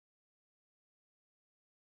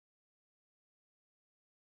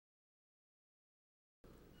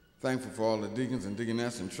Thankful for all the deacons and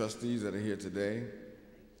deaconesses and trustees that are here today.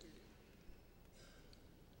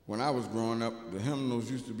 When I was growing up, the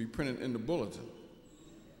hymnals used to be printed in the bulletin.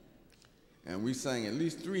 And we sang at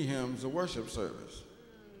least 3 hymns of worship service.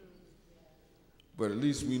 But at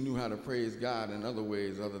least we knew how to praise God in other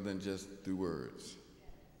ways other than just through words.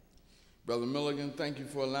 Brother Milligan, thank you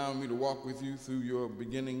for allowing me to walk with you through your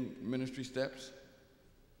beginning ministry steps.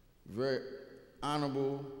 Very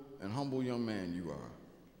honorable and humble young man you are.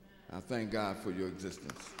 I thank God for your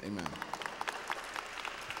existence. Amen.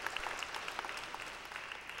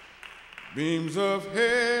 Beams of heaven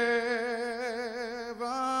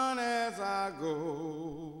as I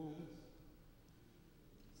go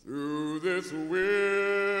through this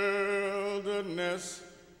wilderness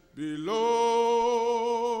below,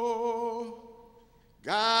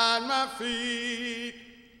 guide my feet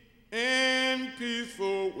in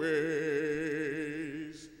peaceful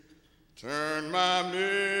ways, turn my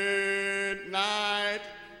midnight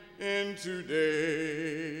into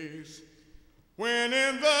days. When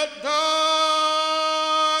in the darkness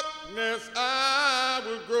I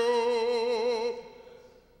will grope,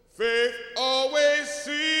 faith always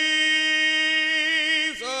sees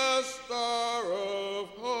a star of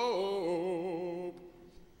hope,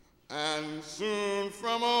 and soon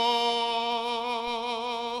from all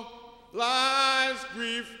life's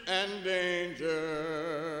grief and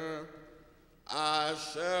danger I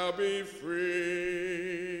shall be free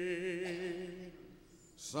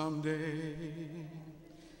someday.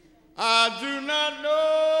 I do not know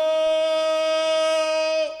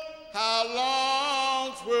how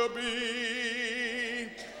long 'twill be,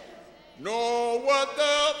 nor what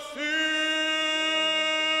the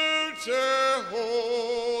future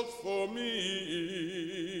holds for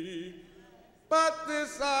me. But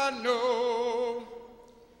this I know,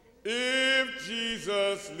 if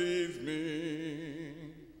Jesus leads me,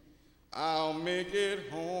 I'll make it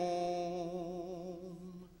home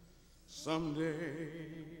someday.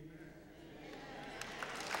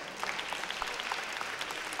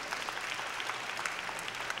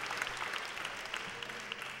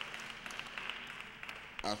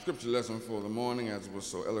 Our scripture lesson for the morning, as was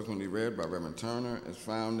so eloquently read by Reverend Turner, is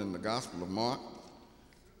found in the Gospel of Mark,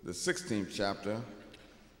 the 16th chapter.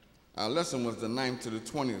 Our lesson was the 9th to the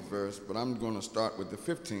 20th verse, but I'm going to start with the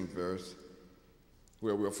 15th verse,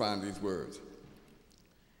 where we'll find these words.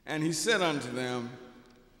 And he said unto them,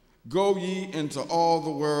 Go ye into all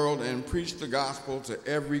the world and preach the gospel to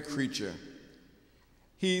every creature.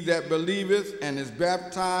 He that believeth and is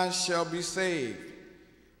baptized shall be saved,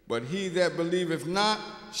 but he that believeth not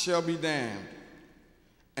shall be damned.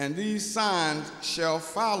 And these signs shall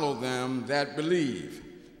follow them that believe.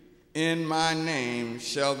 In my name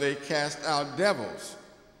shall they cast out devils.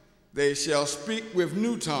 They shall speak with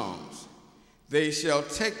new tongues. They shall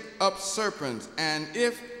take up serpents, and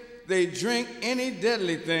if they drink any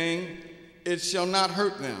deadly thing, it shall not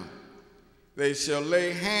hurt them. They shall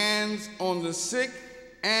lay hands on the sick,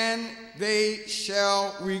 and they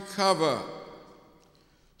shall recover.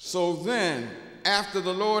 So then, after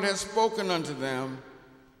the Lord had spoken unto them,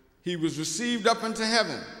 he was received up into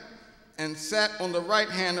heaven and sat on the right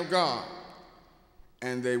hand of God.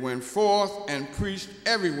 And they went forth and preached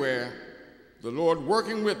everywhere, the Lord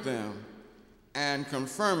working with them and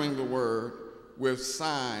confirming the word with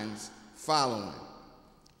signs following.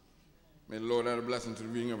 May the Lord add a blessing to the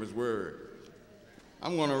reading of his word.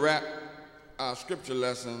 I'm going to wrap our scripture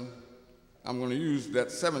lesson. I'm going to use that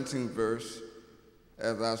 17th verse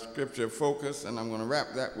as our scripture focus, and I'm going to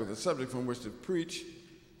wrap that with a subject from which to preach.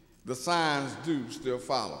 The signs do still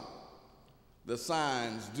follow. The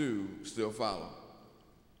signs do still follow.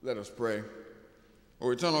 Let us pray. O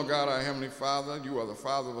eternal God, our heavenly Father, you are the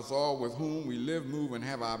Father of us all, with whom we live, move, and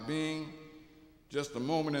have our being. Just a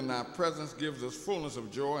moment in thy presence gives us fullness of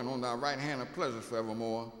joy, and on thy right hand are pleasures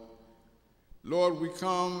forevermore. Lord, we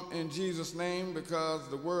come in Jesus' name because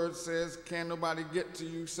the word says, can nobody get to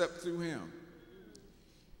you except through him.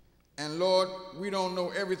 And Lord, we don't know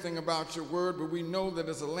everything about your word, but we know that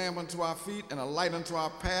it's a lamp unto our feet and a light unto our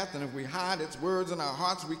path, and if we hide its words in our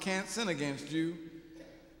hearts, we can't sin against you.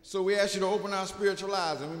 So we ask you to open our spiritual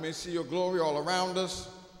eyes and we may see your glory all around us.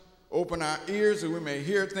 Open our ears that we may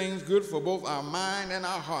hear things good for both our mind and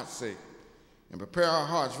our heart's sake. And prepare our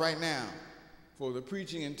hearts right now for the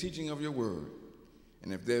preaching and teaching of your word.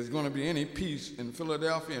 And if there's going to be any peace in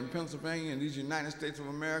Philadelphia and Pennsylvania and these United States of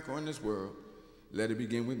America or in this world, let it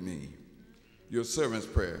begin with me. Your servant's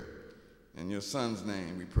prayer. In your son's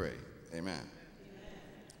name we pray. Amen. Amen.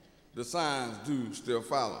 The signs do still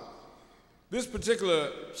follow. This particular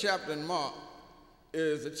chapter in Mark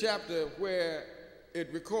is a chapter where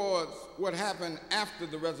it records what happened after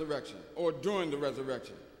the resurrection or during the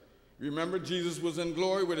resurrection. Remember, Jesus was in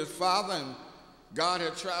glory with his Father, and God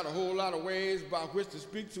had tried a whole lot of ways by which to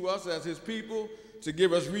speak to us as his people, to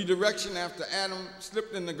give us redirection after Adam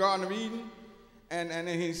slipped in the Garden of Eden. And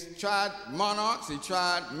he's tried monarchs, he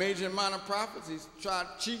tried major and minor prophets, he's tried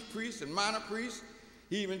chief priests and minor priests.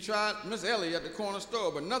 He even tried Miss Ellie at the corner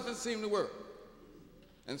store, but nothing seemed to work.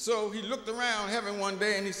 And so he looked around heaven one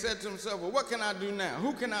day and he said to himself, well, what can I do now?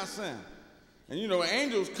 Who can I send? And you know,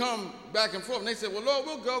 angels come back and forth, and they said, well, Lord,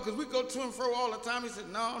 we'll go, because we go to and fro all the time. He said,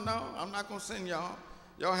 no, I'm not going to send y'all.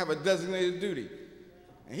 Y'all have a designated duty.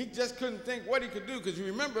 And he just couldn't think what he could do, because you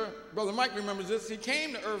remember, Brother Mike remembers this, he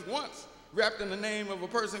came to earth once, wrapped in the name of a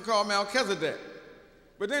person called Melchizedek.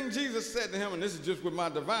 But then Jesus said to him, and this is just with my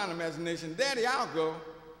divine imagination, Daddy, I'll go.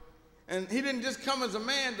 And he didn't just come as a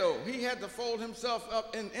man, though. He had to fold himself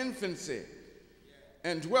up in infancy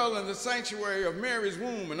and dwell in the sanctuary of Mary's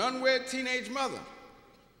womb, an unwed teenage mother.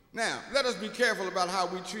 Now, let us be careful about how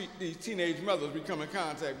we treat these teenage mothers we come in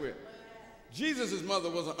contact with. Jesus' mother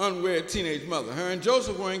was an unwed teenage mother. Her and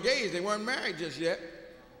Joseph were engaged. They weren't married just yet.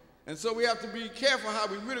 And so we have to be careful how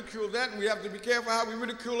we ridicule that, and we have to be careful how we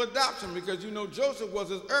ridicule adoption, because you know Joseph was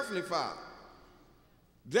his earthly father,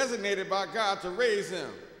 designated by God to raise him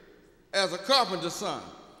as a carpenter's son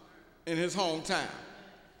in his hometown.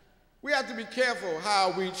 We have to be careful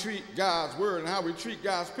how we treat God's word and how we treat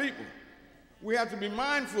God's people. We have to be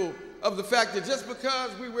mindful of the fact that just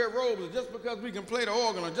because we wear robes, or just because we can play the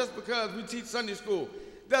organ, or just because we teach Sunday school,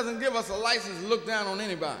 doesn't give us a license to look down on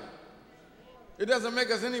anybody. It doesn't make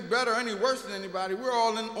us any better or any worse than anybody. We're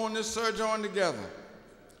all on this sojourn together.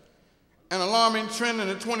 An alarming trend in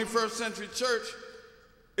the 21st century church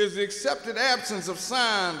is the accepted absence of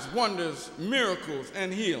signs, wonders, miracles,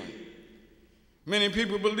 and healing. Many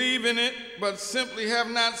people believe in it, but simply have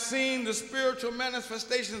not seen the spiritual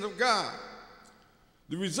manifestations of God.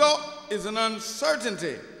 The result is an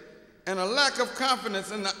uncertainty and a lack of confidence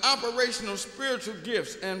in the operation of spiritual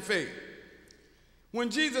gifts and faith. When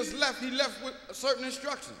Jesus left, he left with certain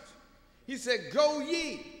instructions. He said, go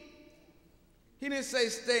ye. He didn't say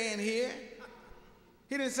stay in here.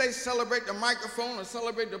 He didn't say celebrate the microphone or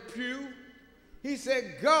celebrate the pew. He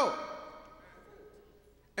said go.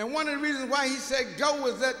 And one of the reasons why he said go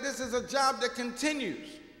is that this is a job that continues.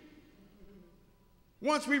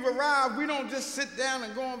 Once we've arrived, we don't just sit down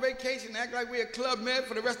and go on vacation and act like we're a Club Med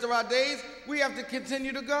for the rest of our days. We have to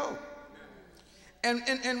continue to go.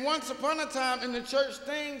 And once upon a time in the church,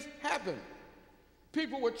 things happened.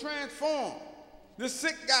 People were transformed. The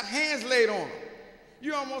sick got hands laid on them.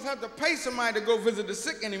 You almost have to pay somebody to go visit the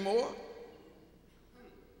sick anymore.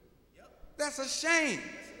 That's a shame.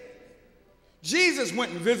 Jesus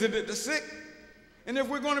went and visited the sick. And if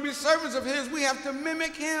we're going to be servants of his, we have to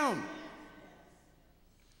mimic him.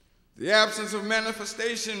 The absence of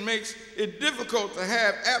manifestation makes it difficult to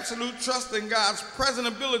have absolute trust in God's present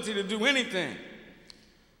ability to do anything.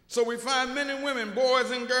 So we find men and women,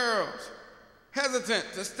 boys and girls, hesitant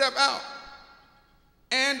to step out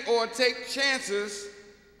and or take chances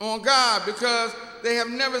on God because they have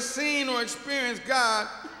never seen or experienced God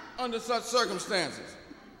under such circumstances.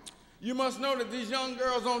 You must know that these young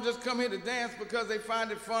girls don't just come here to dance because they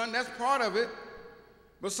find it fun. That's part of it.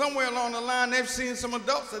 But somewhere along the line, they've seen some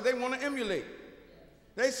adults that they want to emulate.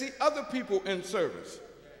 They see other people in service.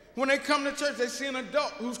 When they come to church, they see an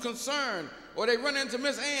adult who's concerned, or they run into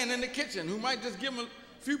Miss Ann in the kitchen who might just give them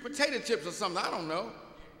a few potato chips or something. I don't know.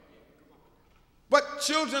 But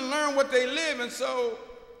children learn what they live, and so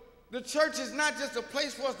the church is not just a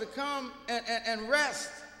place for us to come and rest.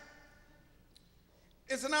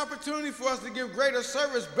 It's an opportunity for us to give greater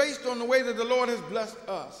service based on the way that the Lord has blessed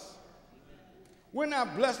us. We're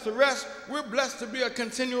not blessed to rest. We're blessed to be a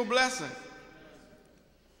continual blessing.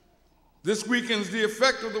 This weakens the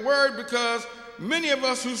effect of the word because many of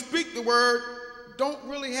us who speak the word don't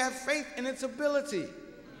really have faith in its ability.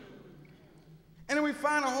 And then we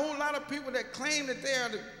find a whole lot of people that claim that they are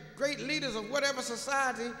the great leaders of whatever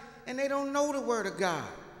society, and they don't know the word of God.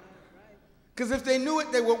 Because if they knew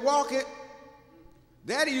it, they would walk it.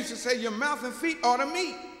 Daddy used to say, your mouth and feet ought to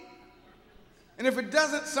meet. And if it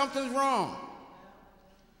doesn't, something's wrong.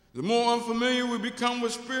 The more unfamiliar we become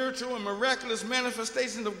with spiritual and miraculous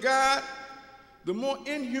manifestations of God, the more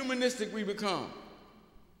inhumanistic we become.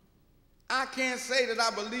 I can't say that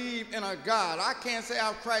I believe in a God. I can't say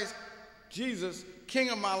I'm Christ Jesus, King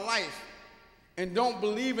of my life, and don't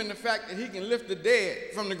believe in the fact that he can lift the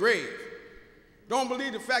dead from the grave. Don't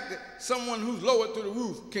believe the fact that someone who's lowered through the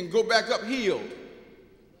roof can go back up healed.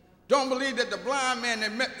 Don't believe that the blind man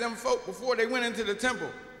that met them folk before they went into the temple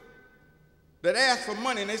that ask for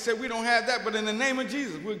money, and they say, we don't have that, but in the name of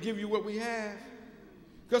Jesus, we'll give you what we have.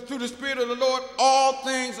 Because through the Spirit of the Lord, all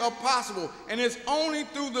things are possible. And it's only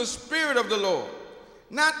through the Spirit of the Lord,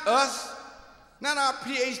 not us, not our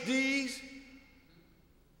PhDs,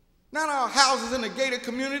 not our houses in the gated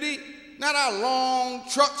community, not our long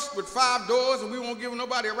trucks with 5 doors and we won't give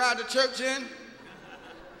nobody a ride to church in.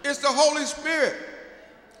 It's the Holy Spirit.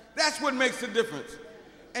 That's what makes the difference.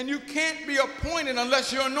 And you can't be appointed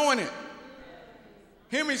unless you're anointed.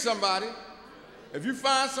 Hear me, somebody. If you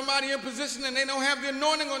find somebody in position and they don't have the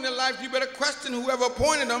anointing on their life, you better question whoever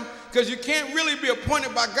appointed them, because you can't really be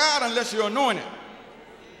appointed by God unless you're anointed.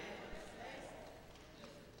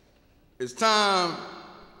 It's time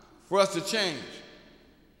for us to change.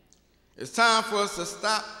 It's time for us to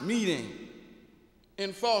stop meeting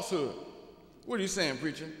in falsehood. What are you saying,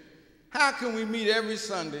 preacher? How can we meet every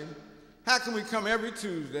Sunday? How can we come every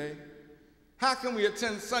Tuesday? How can we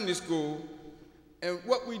attend Sunday school and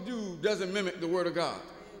what we do doesn't mimic the Word of God?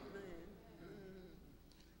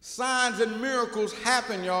 Signs and miracles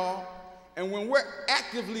happen, y'all. And when we're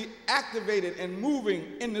actively activated and moving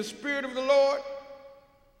in the Spirit of the Lord,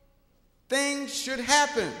 things should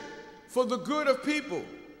happen for the good of people,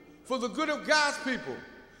 for the good of God's people.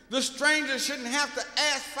 The stranger shouldn't have to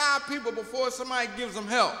ask 5 people before somebody gives them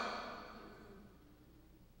help.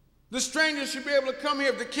 The stranger should be able to come here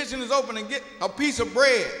if the kitchen is open and get a piece of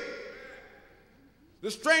bread. The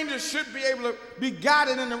stranger should be able to be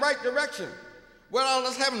guided in the right direction without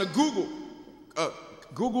us having to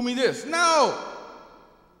Google me this. No.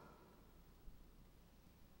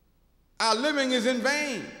 Our living is in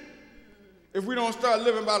vain if we don't start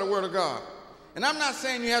living by the Word of God. And I'm not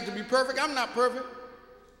saying you have to be perfect. I'm not perfect.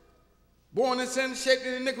 Born in sin, shaped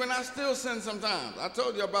in iniquity, and I still sin sometimes. I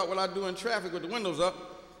told you about what I do in traffic with the windows up.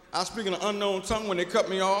 I speak in an unknown tongue when they cut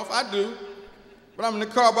me off. I do. But I'm in the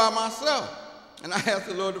car by myself. And I ask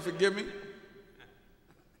the Lord to forgive me.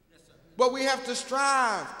 But we have to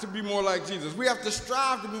strive to be more like Jesus. We have to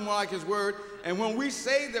strive to be more like His Word. And when we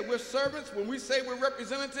say that we're servants, when we say we're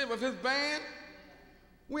representative of His band,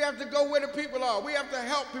 we have to go where the people are. We have to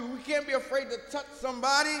help people. We can't be afraid to touch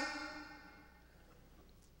somebody.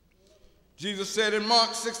 Jesus said in Mark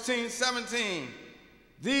 16:17,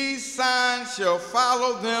 these signs shall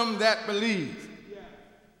follow them that believe.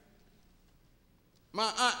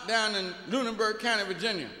 My aunt down in Lunenburg County,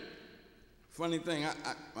 Virginia. Funny thing,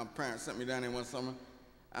 my parents sent me down there one summer.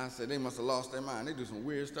 I said, they must have lost their mind. They do some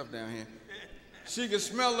weird stuff down here. She could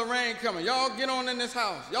smell the rain coming. Y'all get on in this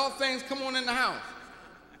house. Y'all things come on in the house.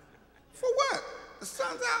 For what? The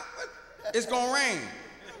sun's out. It's going to rain.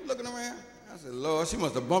 I'm looking around. I said, Lord, she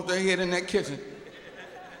must have bumped her head in that kitchen.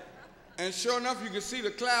 And sure enough, you could see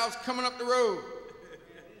the clouds coming up the road.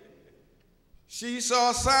 She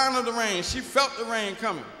saw a sign of the rain. She felt the rain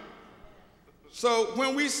coming. So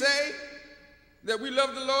when we say that we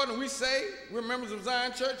love the Lord and we say we're members of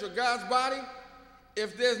Zion Church or God's body,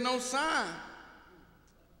 if there's no sign,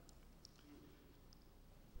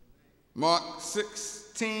 Mark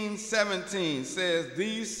 16:17 says,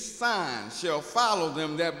 these signs shall follow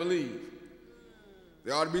them that believe.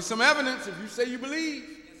 There ought to be some evidence if you say you believe.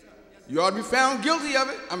 You ought to be found guilty of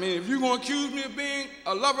it. I mean, if you're going to accuse me of being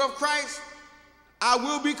a lover of Christ, I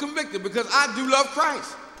will be convicted because I do love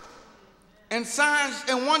Christ. And signs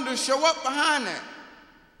and wonders show up behind that.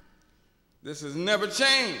 This has never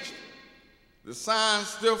changed. The signs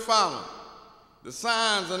still follow. The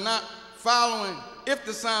signs are not following. If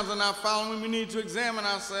the signs are not following, we need to examine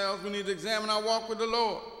ourselves. We need to examine our walk with the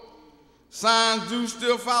Lord. Signs do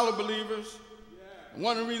still follow believers.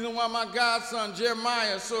 One of the reasons why my godson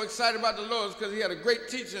Jeremiah is so excited about the Lord is because he had a great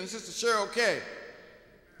teacher in Sister Cheryl Kay.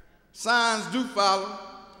 Signs do follow.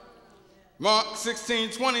 Mark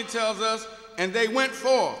 16:20 tells us, and they went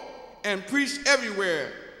forth and preached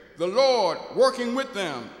everywhere, the Lord working with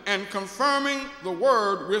them and confirming the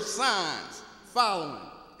word with signs following.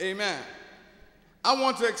 Amen. I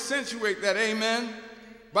want to accentuate that amen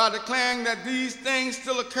by declaring that these things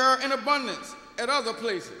still occur in abundance at other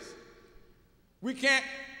places. We can't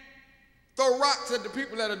throw rocks at the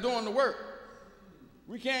people that are doing the work.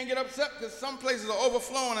 We can't get upset because some places are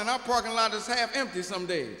overflowing and our parking lot is half empty some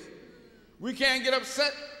days. We can't get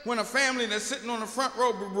upset when a family that's sitting on the front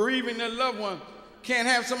row bereaving their loved one can't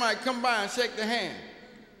have somebody come by and shake their hand.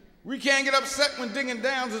 We can't get upset when Digging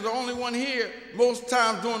Downs is the only one here most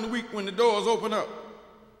times during the week when the doors open up.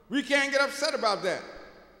 We can't get upset about that.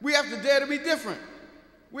 We have to dare to be different.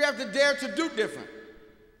 We have to dare to do different.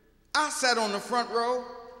 I sat on the front row,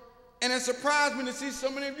 and it surprised me to see so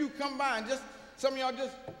many of you come by and some of y'all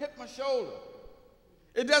just hit my shoulder.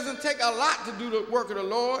 It doesn't take a lot to do the work of the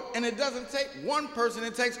Lord, and it doesn't take one person.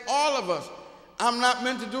 It takes all of us I'm not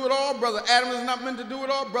meant to do it all. Brother Adam is not meant to do it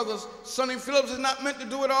all. Brother Sonny Phillips is not meant to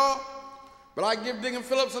do it all. But I give Deacon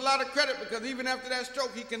Phillips a lot of credit because even after that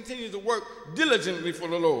stroke, he continues to work diligently for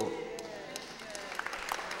the Lord.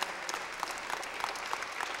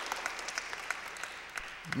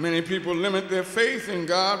 Many people limit their faith in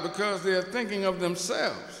God because they are thinking of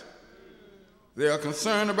themselves. They are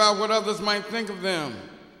concerned about what others might think of them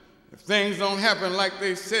if things don't happen like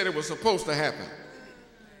they said it was supposed to happen.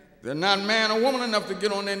 They're not man or woman enough to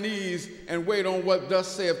get on their knees and wait on what thus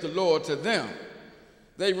saith the Lord to them.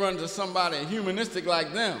 They run to somebody humanistic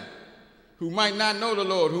like them who might not know the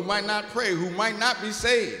Lord, who might not pray, who might not be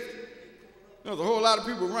saved. There's a whole lot of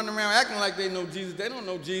people running around acting like they know Jesus. They don't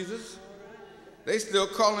know Jesus. They still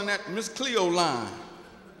calling that Miss Cleo line.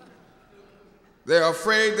 They're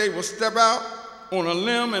afraid they will step out on a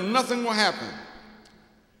limb and nothing will happen.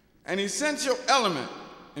 An essential element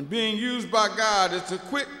in being used by God is to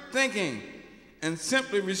quit thinking and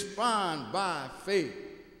simply respond by faith.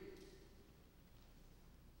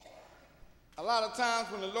 A lot of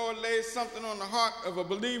times when the Lord lays something on the heart of a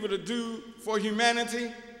believer to do for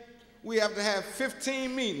humanity, we have to have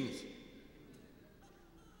 15 meetings.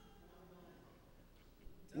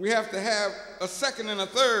 We have to have a second and a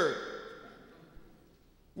third.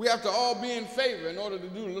 We have to all be in favor in order to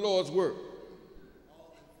do the Lord's work.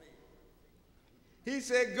 He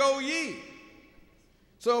said, go ye.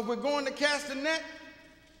 So if we're going to cast a net,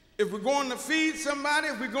 if we're going to feed somebody,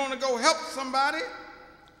 if we're going to go help somebody,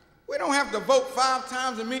 we don't have to vote 5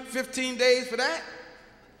 times and meet 15 days for that.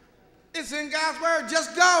 It's in God's word.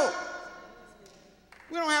 Just go.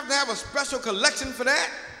 We don't have to have a special collection for that.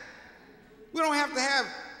 We don't have to have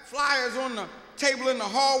flyers on the table in the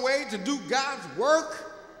hallway to do God's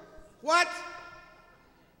work. What?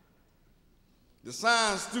 The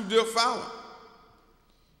signs still follow.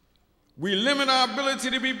 We limit our ability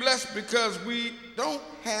to be blessed because we don't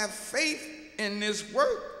have faith in this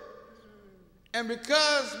work. And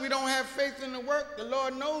because we don't have faith in the work, the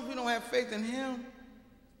Lord knows we don't have faith in him.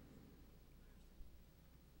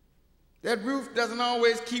 That roof doesn't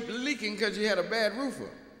always keep leaking because you had a bad roofer.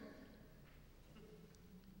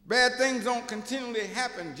 Bad things don't continually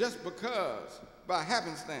happen just because, by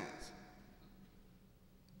happenstance.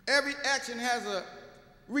 Every action has a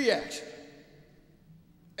reaction.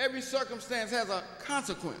 Every circumstance has a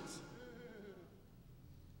consequence.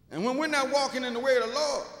 And when we're not walking in the way of the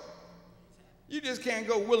Lord, you just can't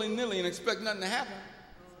go willy-nilly and expect nothing to happen.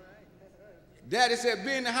 Daddy said,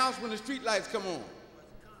 be in the house when the street lights come on.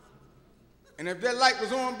 And if that light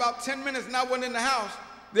was on about 10 minutes and I wasn't in the house,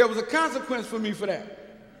 there was a consequence for me for that.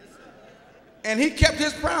 And he kept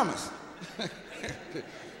his promise.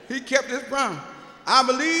 He kept his promise. I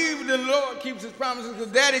believe the Lord keeps his promises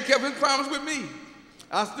because Daddy kept his promise with me.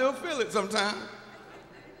 I still feel it sometimes.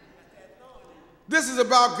 This is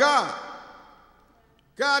about God.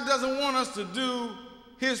 God doesn't want us to do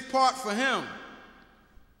his part for him.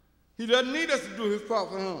 He doesn't need us to do his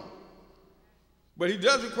part for him. But he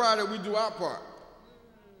does require that we do our part.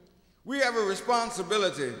 We have a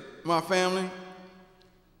responsibility, my family,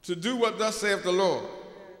 to do what thus saith the Lord.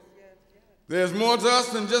 There's more to us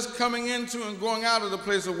than just coming into and going out of the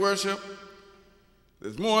place of worship.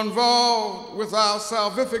 There's more involved with our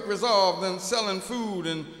salvific resolve than selling food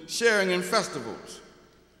and sharing in festivals.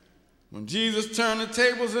 When Jesus turned the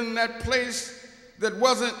tables in that place that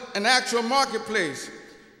wasn't an actual marketplace,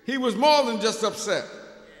 he was more than just upset.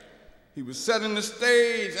 He was setting the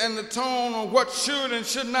stage and the tone on what should and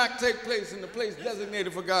should not take place in the place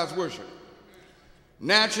designated for God's worship.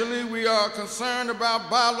 Naturally, we are concerned about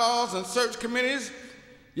bylaws and search committees,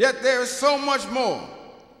 yet there is so much more.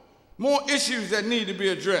 More issues that need to be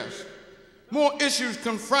addressed. More issues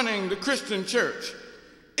confronting the Christian church.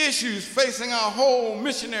 Issues facing our whole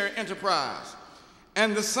missionary enterprise.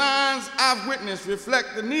 And the signs I've witnessed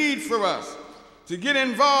reflect the need for us to get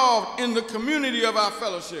involved in the community of our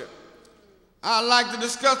fellowship. I'd like to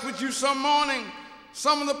discuss with you some morning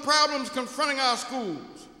some of the problems confronting our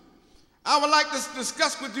schools. I would like to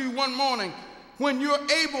discuss with you one morning, when you're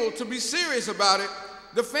able to be serious about it,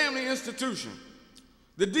 the family institution,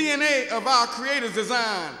 the DNA of our Creator's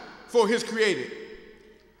design for his created.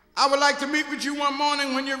 I would like to meet with you one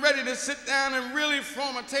morning when you're ready to sit down and really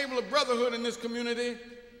form a table of brotherhood in this community,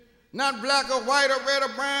 not black or white or red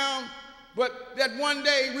or brown, but that one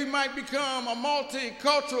day we might become a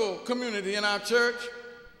multicultural community in our church.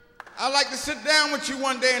 I'd like to sit down with you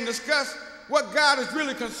one day and discuss what God is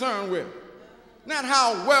really concerned with. Not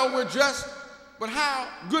how well we're dressed, but how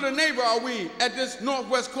good a neighbor are we at this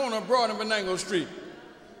northwest corner of Broad and Venango Street.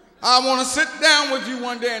 I want to sit down with you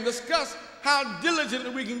one day and discuss how diligently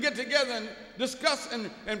we can get together and discuss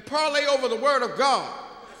and parlay over the Word of God.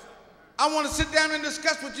 I want to sit down and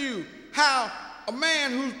discuss with you how a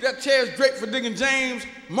man that chair's draped for Dick and James,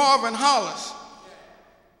 Marvin Hollis,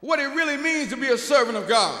 what it really means to be a servant of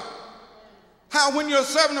God. How when you're a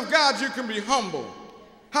servant of God, you can be humble.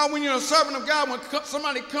 How when you're a servant of God, when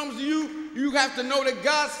somebody comes to you, you have to know that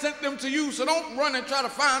God sent them to you. So don't run and try to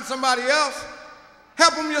find somebody else.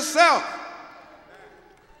 Help them yourself.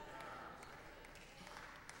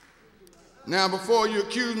 Now, before you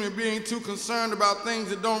accuse me of being too concerned about things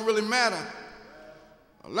that don't really matter,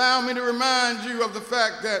 allow me to remind you of the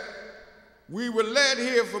fact that we were led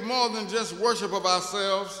here for more than just worship of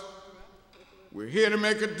ourselves. We're here to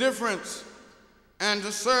make a difference and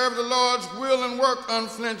to serve the Lord's will and work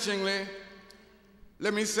unflinchingly.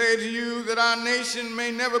 Let me say to you that our nation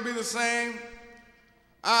may never be the same.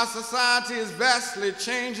 Our society is vastly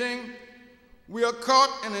changing. We are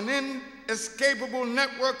caught in an inescapable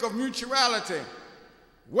network of mutuality.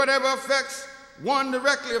 Whatever affects one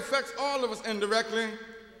directly affects all of us indirectly.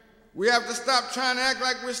 We have to stop trying to act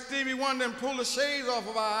like we're Stevie Wonder and pull the shades off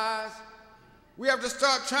of our eyes. We have to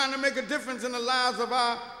start trying to make a difference in the lives of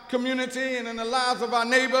our community and in the lives of our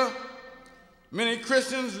neighbor. Many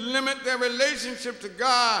Christians limit their relationship to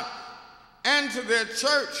God and to their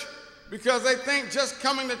church because they think just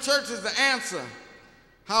coming to church is the answer.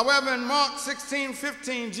 However, in Mark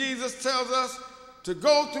 16:15, Jesus tells us to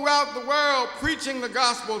go throughout the world preaching the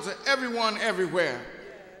gospel to everyone everywhere.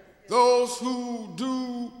 Those who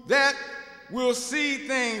do that will see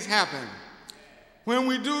things happen. When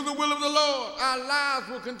we do the will of the Lord, our lives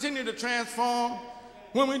will continue to transform.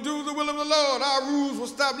 When we do the will of the Lord, our roofs will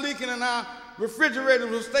stop leaking and our refrigerators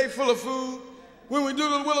will stay full of food. When we do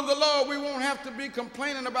the will of the Lord, we won't have to be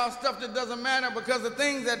complaining about stuff that doesn't matter because the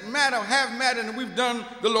things that matter have mattered and we've done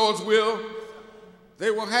the Lord's will.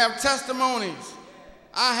 They will have testimonies.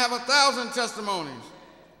 I have 1,000 testimonies.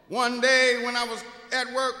 One day when I was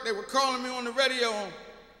at work, they were calling me on the radio.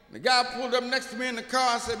 The guy pulled up next to me in the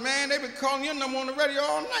car and said, "Man, they've been calling your number on the radio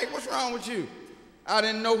all night. What's wrong with you?" I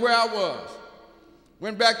didn't know where I was.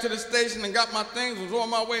 Went back to the station and got my things, was on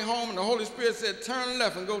my way home, and the Holy Spirit said, "Turn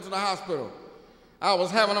left and go to the hospital." I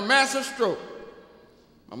was having a massive stroke.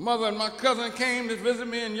 My mother and my cousin came to visit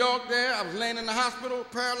me in York there. I was laying in the hospital,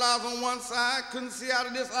 paralyzed on one side, couldn't see out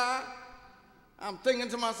of this eye. I'm thinking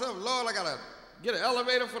to myself, Lord, I gotta get an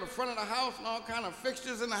elevator for the front of the house and all kind of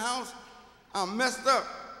fixtures in the house. I'm messed up.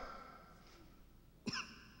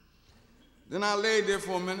 Then I laid there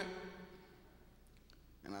for a minute,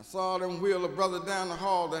 and I saw them wheel a brother down the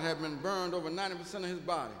hall that had been burned over 90% of his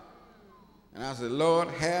body. And I said, Lord,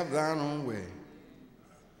 have thine own way.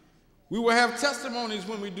 We will have testimonies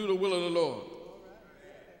when we do the will of the Lord.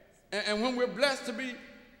 And when we're blessed to be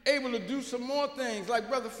able to do some more things like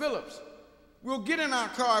Brother Phillips, we'll get in our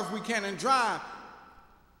car if we can and drive.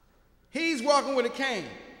 He's walking with a cane.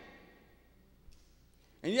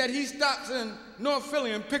 And yet he stops in North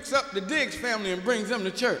Philly and picks up the Diggs family and brings them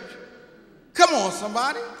to church. Come on,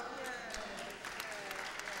 somebody.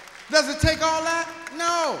 Does it take all that?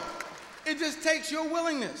 No. It just takes your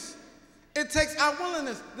willingness. It takes our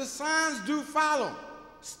willingness. The signs do follow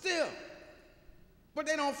still. But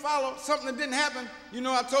they don't follow something that didn't happen. You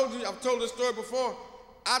know, I've told this story before.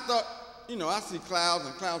 I thought, you know, I see clouds,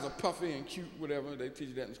 and clouds are puffy and cute, whatever. They teach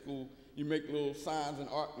you that in school. You make little signs in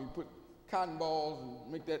art, and you put cotton balls and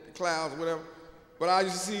make that the clouds or whatever. But I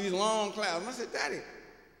used to see these long clouds. And I said, Daddy,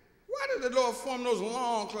 why did the Lord form those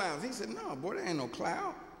long clouds? He said, no, boy, there ain't no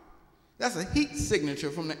cloud. That's a heat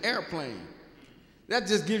signature from the airplane. That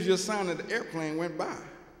just gives you a sign that the airplane went by.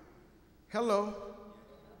 Hello.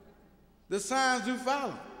 The signs do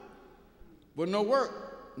follow. But no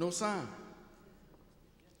work, no sign.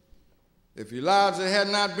 If Elijah had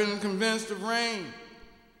not been convinced of rain,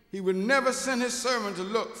 he would never send his servant to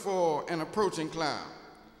look for an approaching cloud.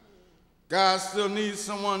 God still needs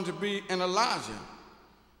someone to be an Elijah.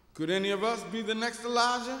 Could any of us be the next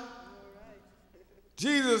Elijah?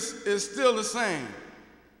 Jesus is still the same.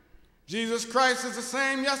 Jesus Christ is the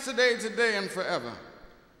same yesterday, today, and forever.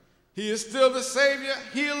 He is still the Savior,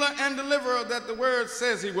 healer, and deliverer that the Word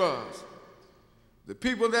says he was. The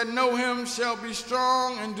people that know him shall be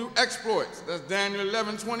strong and do exploits. That's Daniel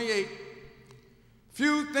 11:28.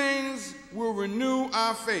 Few things will renew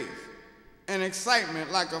our faith and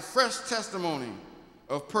excitement like a fresh testimony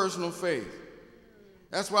of personal faith.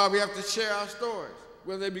 That's why we have to share our stories,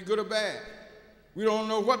 whether they be good or bad. We don't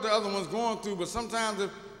know what the other one's going through, but sometimes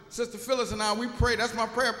if Sister Phyllis and I, we pray, that's my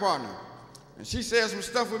prayer partner. And she shares some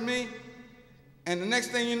stuff with me, and the next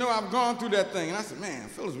thing you know, I've gone through that thing. And I said, man,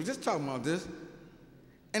 Phyllis, we're just talking about this.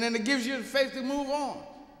 And then it gives you the faith to move on.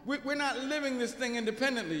 We're not living this thing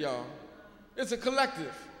independently, y'all. It's a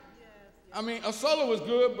collective. I mean, a solo is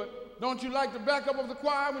good, but don't you like the backup of the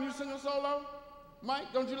choir when you sing a solo?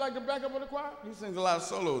 Mike, don't you like the backup of the choir? He sings a lot of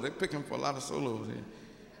solos. They pick him for a lot of solos here.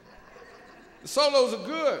 The solos are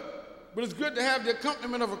good, but it's good to have the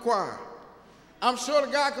accompaniment of a choir. I'm sure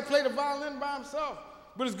the guy could play the violin by himself,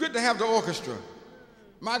 but it's good to have the orchestra.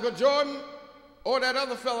 Michael Jordan or that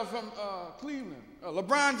other fella from Cleveland,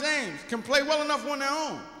 LeBron James, can play well enough on their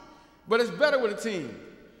own, but it's better with a team.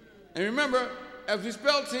 And remember, as we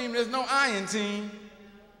spell team, there's no I in team.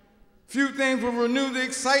 Few things will renew the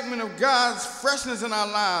excitement of God's freshness in our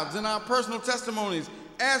lives, in our personal testimonies,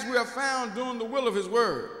 as we are found doing the will of his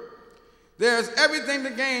word. There's everything to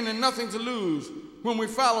gain and nothing to lose when we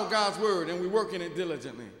follow God's word and we work in it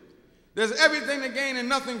diligently. There's everything to gain and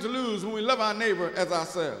nothing to lose when we love our neighbor as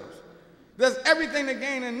ourselves. There's everything to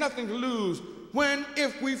gain and nothing to lose when,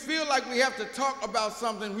 if we feel like we have to talk about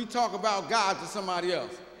something, we talk about God to somebody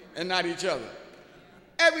else and not each other.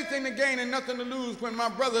 Everything to gain and nothing to lose when my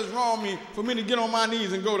brothers wrong me for me to get on my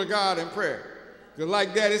knees and go to God in prayer. Because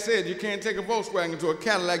like Daddy said, you can't take a Volkswagen to a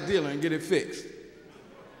Cadillac dealer and get it fixed.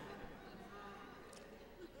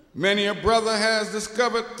 Many a brother has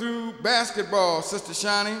discovered through basketball, Sister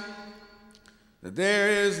Shani, that there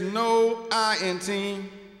is no I in team.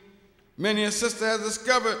 Many a sister has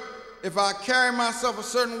discovered if I carry myself a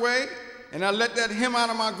certain way and I let that hem out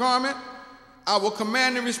of my garment, I will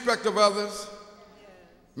command the respect of others.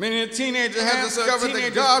 Many a teenager has discovered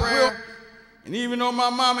that God will, and even though my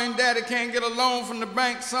mama and daddy can't get a loan from the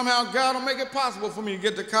bank, somehow God will make it possible for me to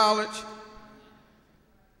get to college.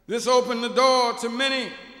 This opened the door to many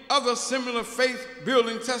other similar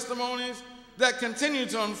faith-building testimonies that continue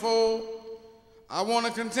to unfold. I want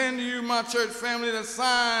to contend to you, my church family, that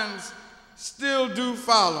signs still do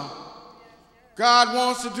follow. God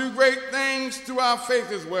wants to do great things through our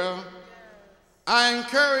faith as well. I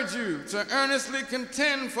encourage you to earnestly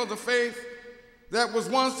contend for the faith that was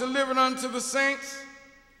once delivered unto the saints.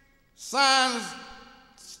 Signs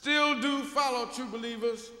still do follow true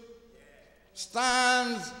believers.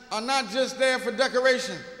 Signs are not just there for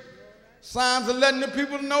decoration. Signs are letting the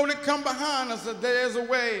people know that come behind us that there's a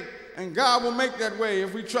way, and God will make that way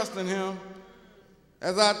if we trust in him.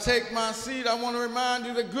 As I take my seat, I want to remind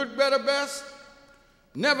you that good, better, best,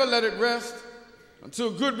 never let it rest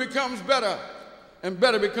until good becomes better and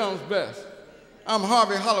better becomes best. I'm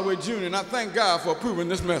Harvey Holloway, Jr., and I thank God for approving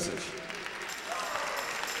this message.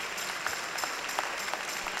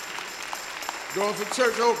 Doors of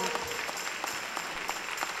church open.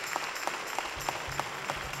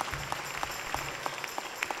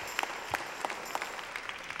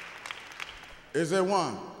 Is there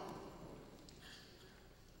one?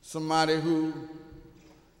 Somebody who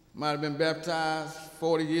might have been baptized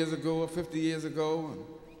 40 years ago or 50 years ago, and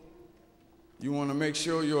you want to make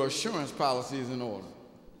sure your assurance policy is in order.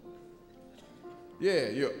 Yeah,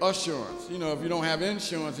 your assurance. You know, if you don't have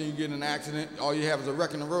insurance and you get in an accident, all you have is a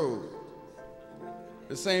wreck in the road.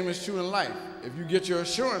 The same is true in life. If you get your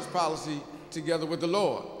assurance policy together with the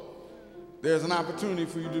Lord, there's an opportunity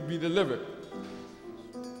for you to be delivered.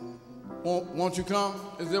 Won't you come?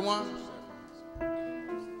 Is there one?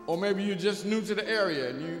 Or maybe you're just new to the area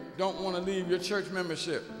and you don't want to leave your church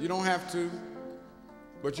membership. You don't have to,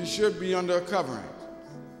 but you should be under a covering.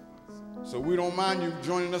 So we don't mind you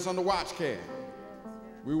joining us under watch care.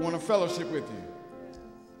 We want to fellowship with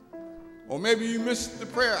you. Or maybe you missed the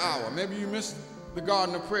prayer hour. Maybe you missed the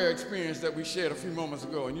garden of prayer experience that we shared a few moments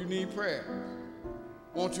ago and you need prayer.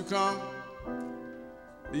 Won't you come?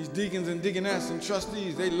 These deacons and deaconesses and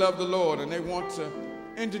trustees, they love the Lord and they want to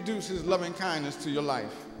introduce his loving kindness to your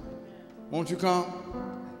life. Won't you come?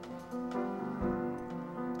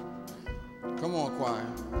 Come on, choir.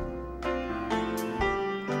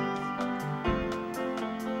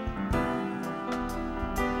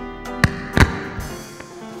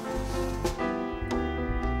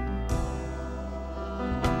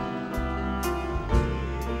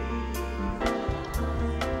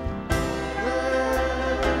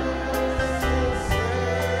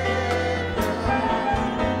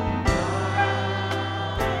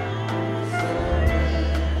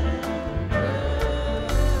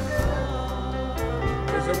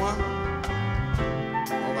 Is there one?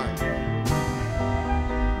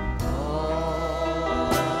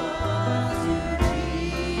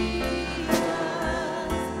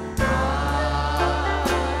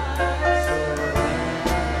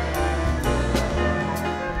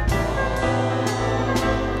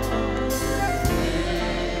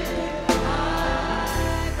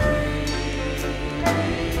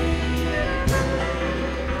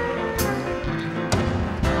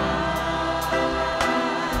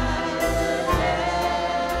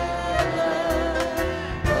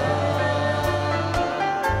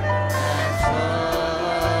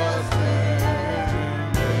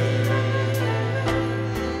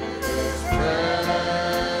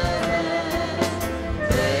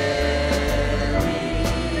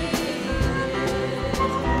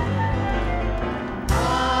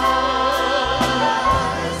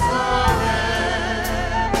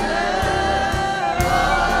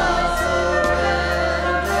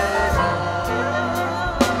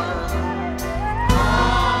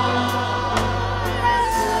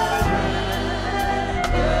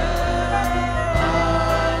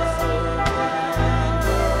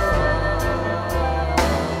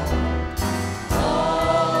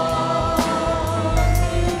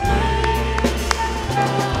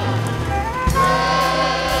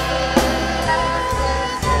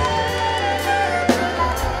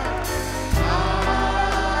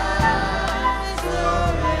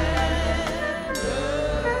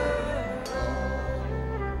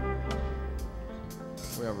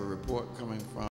 We have a report coming from